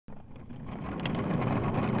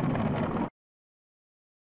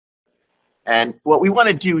And what we want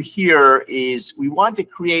to do here is we want to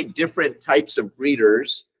create different types of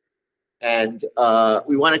greeters. And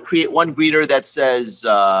we want to create one greeter that says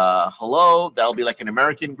hello. That'll be like an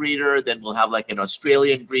American greeter. Then we'll have like an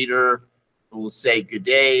Australian greeter who will say good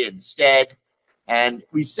day instead. And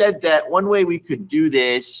we said that one way we could do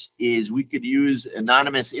this is we could use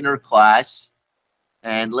anonymous inner class.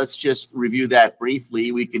 And let's just review that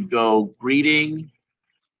briefly. We could go greeting.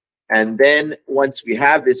 And then once we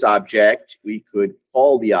have this object, we could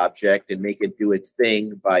call the object and make it do its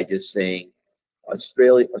thing by just saying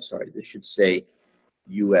Australia. Oh, sorry, this should say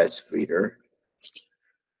US greeter.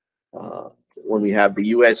 When we have the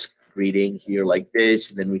US greeting here like this,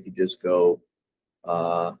 and then we could just go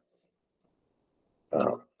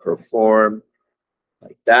perform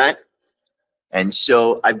like that. And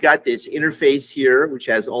so I've got this interface here, which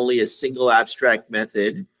has only a single abstract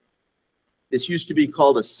method. This used to be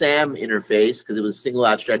called a SAM interface because it was a single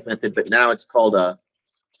abstract method, but now it's called a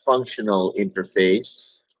functional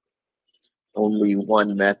interface. Only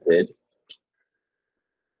one method.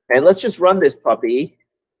 And let's just run this puppy.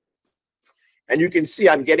 And you can see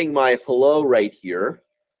I'm getting my hello right here.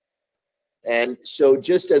 And so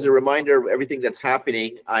just as a reminder of everything that's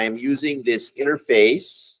happening, I am using this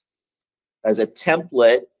interface as a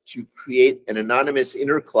template to create an anonymous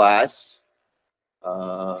inner class.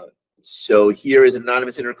 So here is an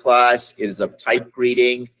anonymous inner class. It is of type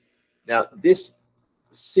greeting. Now this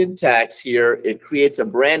syntax here, it creates a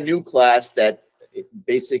brand new class that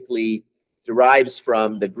basically derives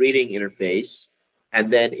from the greeting interface.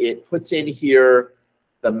 And then it puts in here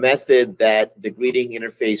the method that the greeting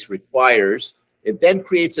interface requires. It then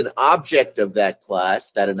creates an object of that class,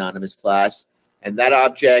 that anonymous class. And that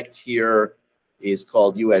object here is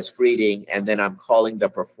called US greeting. And then I'm calling the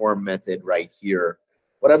perform method right here.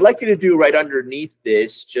 What I'd like you to do right underneath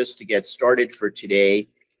this, just to get started for today,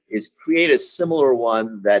 is create a similar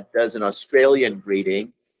one that does an Australian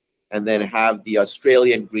greeting, and then have the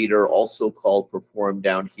Australian greeter also called perform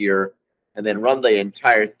down here, and then run the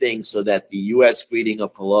entire thing so that the US greeting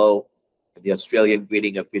of hello and the Australian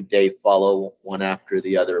greeting of good day follow one after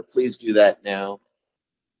the other. Please do that now.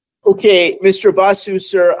 Okay, Mr. Basu,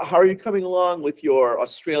 sir, how are you coming along with your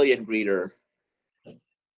Australian greeter?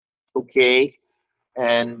 Okay.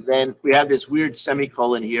 And then we have this weird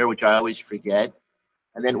semicolon here, which I always forget.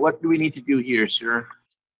 And then what do we need to do here, sir?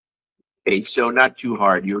 Okay, so not too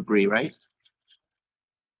hard. You agree, right?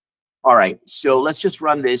 All right, so let's just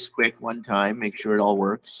run this quick one time, make sure it all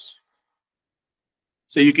works.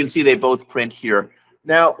 So you can see they both print here.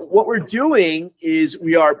 Now, what we're doing is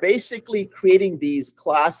we are basically creating these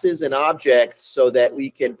classes and objects so that we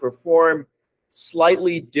can perform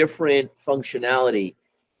slightly different functionality.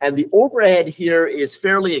 And the overhead here is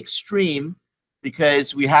fairly extreme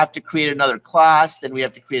because we have to create another class, then we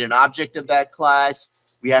have to create an object of that class.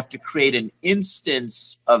 We have to create an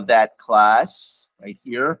instance of that class right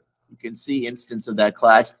here. You can see instance of that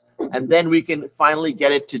class. And then we can finally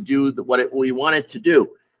get it to do what we want it to do.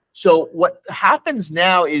 So what happens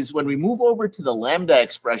now is when we move over to the Lambda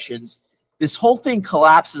expressions, this whole thing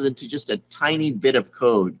collapses into just a tiny bit of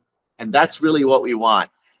code. And that's really what we want.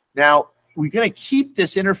 Now, we're going to keep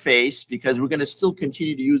this interface because we're going to still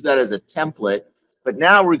continue to use that as a template. But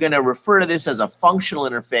now we're going to refer to this as a functional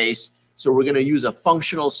interface. So we're going to use a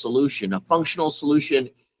functional solution. A functional solution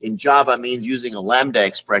in Java means using a Lambda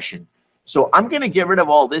expression. So I'm going to get rid of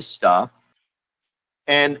all this stuff.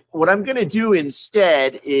 And what I'm going to do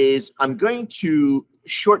instead is I'm going to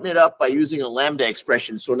shorten it up by using a Lambda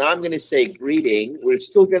expression. So now I'm going to say greeting. We're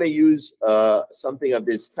still going to use something of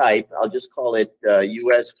this type. I'll just call it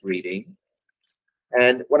US greeting.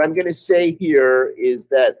 And what I'm going to say here is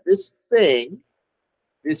that this thing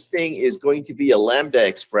is going to be a Lambda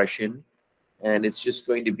expression. And it's just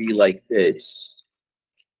going to be like this.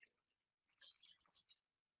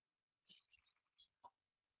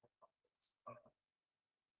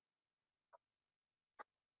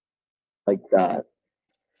 Like that.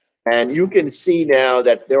 And you can see now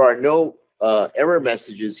that there are no error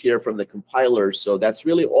messages here from the compiler. So that's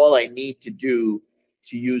really all I need to do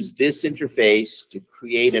to use this interface to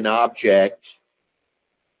create an object,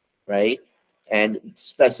 right? And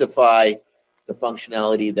specify the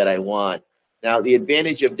functionality that I want. Now, the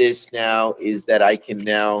advantage of this now is that I can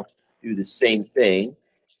now do the same thing.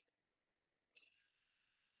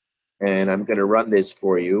 And I'm going to run this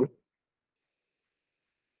for you.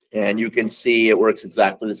 And you can see it works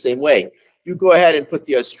exactly the same way. You go ahead and put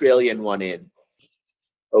the Australian one in.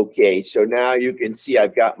 Okay, so now you can see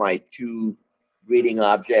I've got my two greeting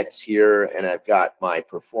objects here, and I've got my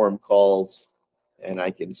perform calls, and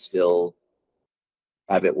I can still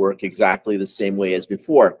have it work exactly the same way as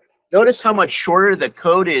before. Notice how much shorter the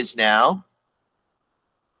code is now.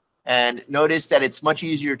 And notice that it's much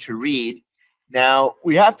easier to read. Now,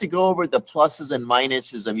 we have to go over the pluses and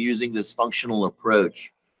minuses of using this functional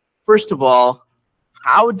approach. First of all,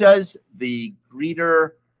 how does the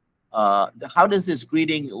greeter, how does this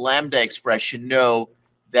greeting lambda expression know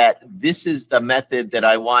that this is the method that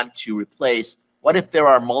I want to replace? What if there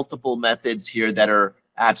are multiple methods here that are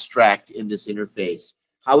abstract in this interface?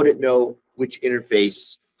 How would it know which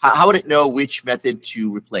interface, how would it know which method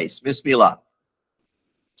to replace? Miss Mila.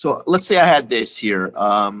 So let's say I had this here.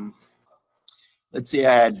 Let's say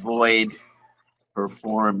I had void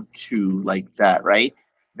perform 2 like that, right?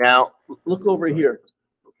 Now, look over here.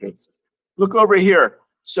 Okay, look over here.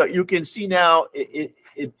 So you can see now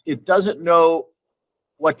it doesn't know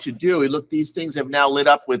what to do. Look, these things have now lit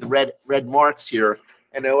up with red marks here.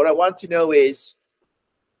 And what I want to know is,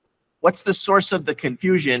 what's the source of the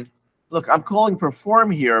confusion? Look, I'm calling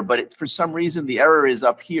perform here, but for some reason the error is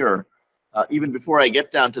up here, even before I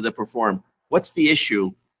get down to the perform. What's the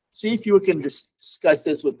issue? See if you can discuss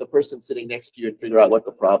this with the person sitting next to you and figure out what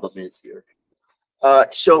the problem is here.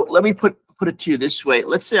 So let me put it to you this way.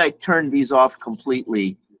 Let's say I turn these off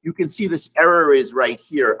completely. You can see this error is right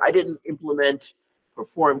here. I didn't implement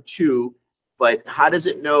perform 2, but how does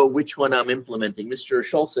it know which one I'm implementing? Mr.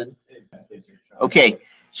 Schulzen? Okay,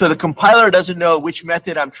 so the compiler doesn't know which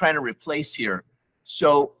method I'm trying to replace here.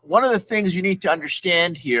 So one of the things you need to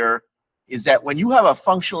understand here is that when you have a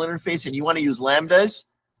functional interface and you want to use lambdas,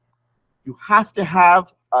 you have to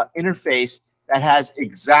have an interface that has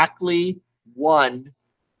exactly one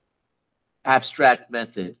abstract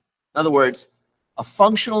method. In other words, a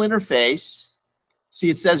functional interface, see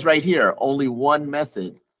it says right here, only one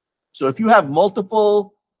method. So if you have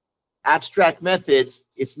multiple abstract methods,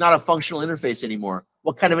 it's not a functional interface anymore.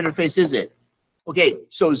 What kind of interface is it? Okay,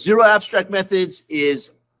 so 0 abstract methods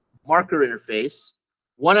is marker interface.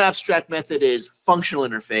 1 abstract method is functional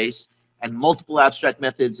interface, and multiple abstract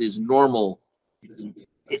methods is normal.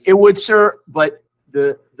 It would, sir, but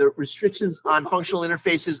the restrictions on functional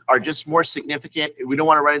interfaces are just more significant. We don't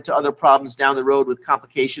want to run into other problems down the road with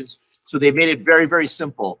complications. So they made it very, very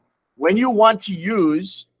simple. When you want to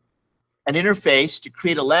use an interface to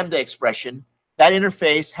create a lambda expression, that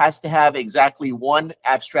interface has to have exactly one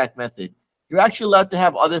abstract method. You're actually allowed to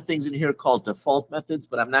have other things in here called default methods,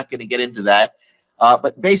 but I'm not going to get into that.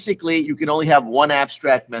 But basically, you can only have one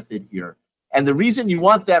abstract method here. And the reason you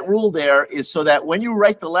want that rule there is so that when you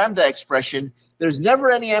write the lambda expression, there's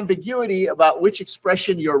never any ambiguity about which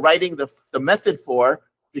expression you're writing the method for,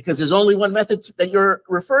 because there's only one method that you're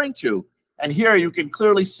referring to. And here you can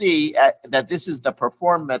clearly see that this is the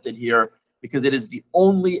perform method here, because it is the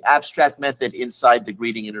only abstract method inside the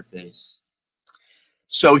greeting interface.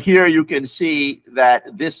 So here you can see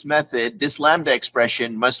that this method, this lambda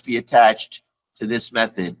expression, must be attached to this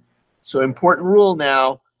method. So important rule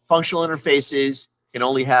now, functional interfaces can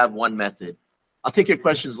only have one method. I'll take your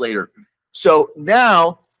questions later. So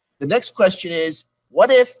now the next question is, what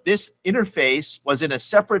if this interface was in a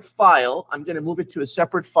separate file? I'm going to move it to a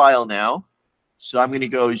separate file now. So I'm going to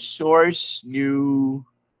go source, new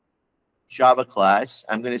Java class.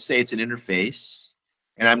 I'm going to say it's an interface.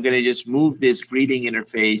 And I'm going to just move this greeting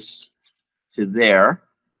interface to there.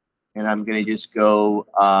 And I'm going to just go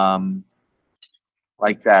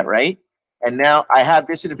like that, right? And now I have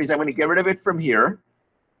this interface. I'm going to get rid of it from here.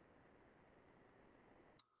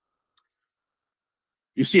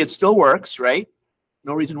 You see it still works, right?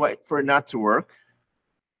 No reason why for it not to work.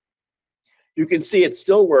 You can see it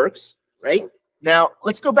still works, right? Now,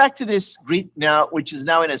 let's go back to this greet now, which is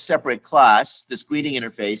now in a separate class, this greeting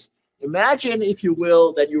interface. Imagine, if you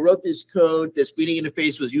will, that you wrote this code, this greeting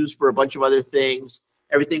interface was used for a bunch of other things,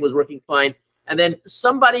 everything was working fine, and then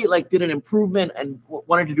somebody did an improvement and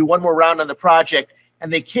wanted to do one more round on the project,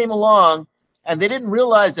 and they came along and they didn't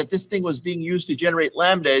realize that this thing was being used to generate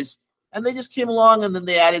lambdas, and they just came along and then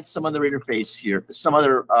they added some other interface here, some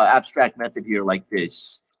other abstract method here like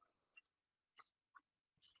this.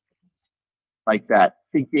 Like that,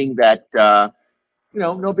 thinking that,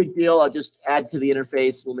 no big deal. I'll just add to the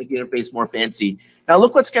interface. We'll make the interface more fancy. Now,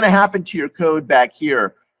 look what's going to happen to your code back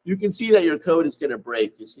here. You can see that your code is going to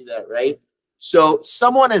break. You see that, right? So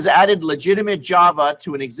someone has added legitimate Java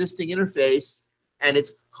to an existing interface, and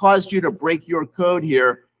it's caused you to break your code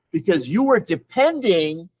here because you were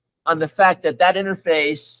depending on the fact that that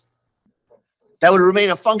interface, that would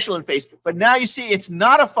remain a functional interface. But now you see it's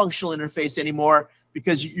not a functional interface anymore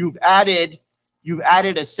because you've added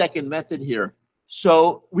a second method here.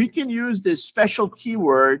 So we can use this special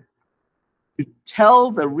keyword to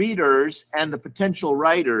tell the readers and the potential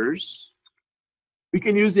writers. We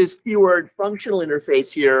can use this keyword functional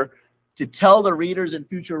interface here to tell the readers and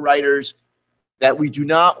future writers that we do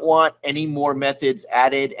not want any more methods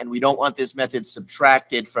added, and we don't want this method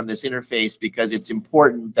subtracted from this interface, because it's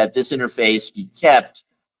important that this interface be kept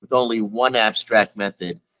with only one abstract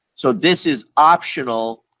method. So this is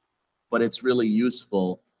optional, but it's really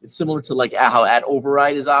useful. It's similar to like how add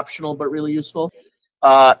override is optional, but really useful.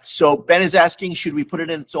 So Ben is asking, should we put it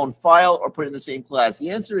in its own file or put it in the same class? The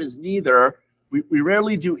answer is neither. We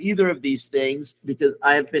rarely do either of these things, because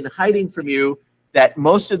I have been hiding from you that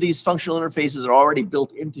most of these functional interfaces are already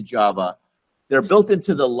built into Java. They're built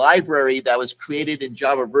into the library that was created in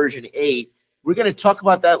Java version 8. We're going to talk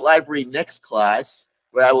about that library next class,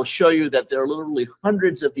 where I will show you that there are literally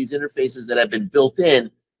hundreds of these interfaces that have been built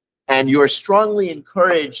in, and you are strongly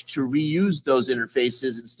encouraged to reuse those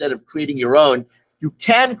interfaces instead of creating your own. You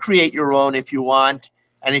can create your own if you want,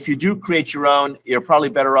 and if you do create your own, you're probably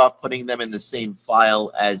better off putting them in the same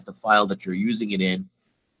file as the file that you're using it in.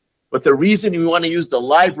 But the reason you want to use the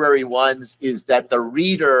library ones is that the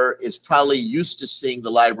reader is probably used to seeing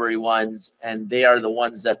the library ones, and they are the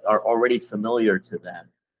ones that are already familiar to them.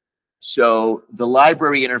 So the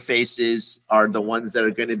library interfaces are the ones that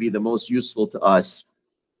are going to be the most useful to us.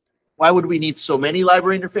 Why would we need so many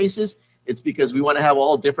library interfaces? It's because we want to have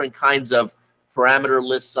all different kinds of parameter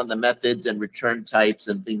lists on the methods and return types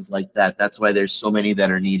and things like that. That's why there's so many that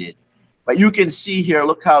are needed. But you can see here,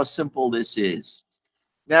 look how simple this is.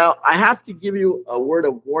 Now, I have to give you a word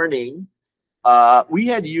of warning. We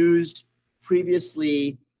had used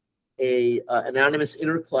previously an anonymous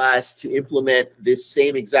inner class to implement this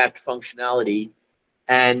same exact functionality.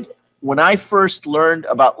 And when I first learned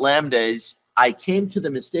about Lambdas, I came to the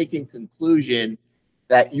mistaken conclusion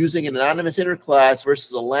that using an anonymous inner class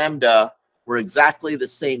versus a Lambda were exactly the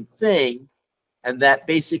same thing, and that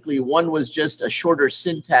basically one was just a shorter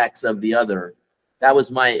syntax of the other. That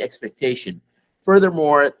was my expectation.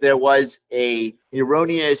 Furthermore, there was an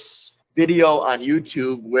erroneous video on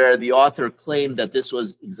YouTube where the author claimed that this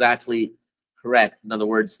was exactly correct. In other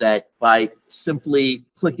words, that by simply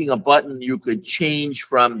clicking a button, you could change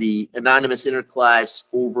from the anonymous inner class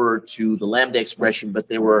over to the Lambda expression, but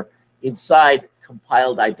they were inside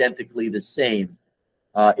compiled identically the same.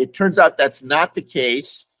 It turns out that's not the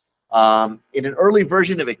case. In an early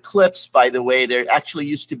version of Eclipse, by the way, there actually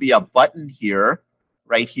used to be a button here,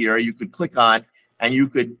 right here, you could click on, and you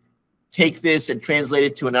could take this and translate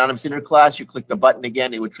it to anonymous inner class. You click the button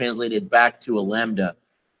again, it would translate it back to a Lambda.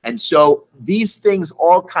 And so these things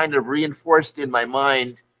all kind of reinforced in my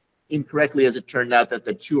mind, incorrectly as it turned out, that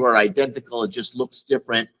the two are identical. It just looks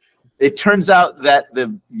different. It turns out that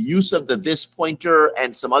the use of the this pointer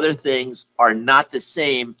and some other things are not the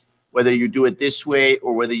same, whether you do it this way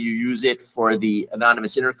or whether you use it for the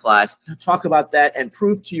anonymous inner class. To talk about that and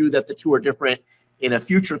prove to you that the two are different in a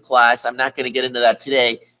future class, I'm not going to get into that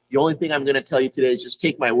today. The only thing I'm going to tell you today is just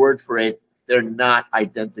take my word for it. They're not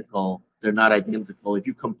identical. They're not identical. If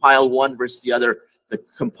you compile one versus the other, the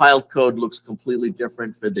compiled code looks completely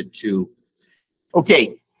different for the two.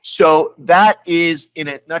 Okay, so that is, in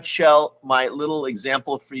a nutshell, my little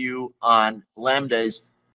example for you on Lambdas.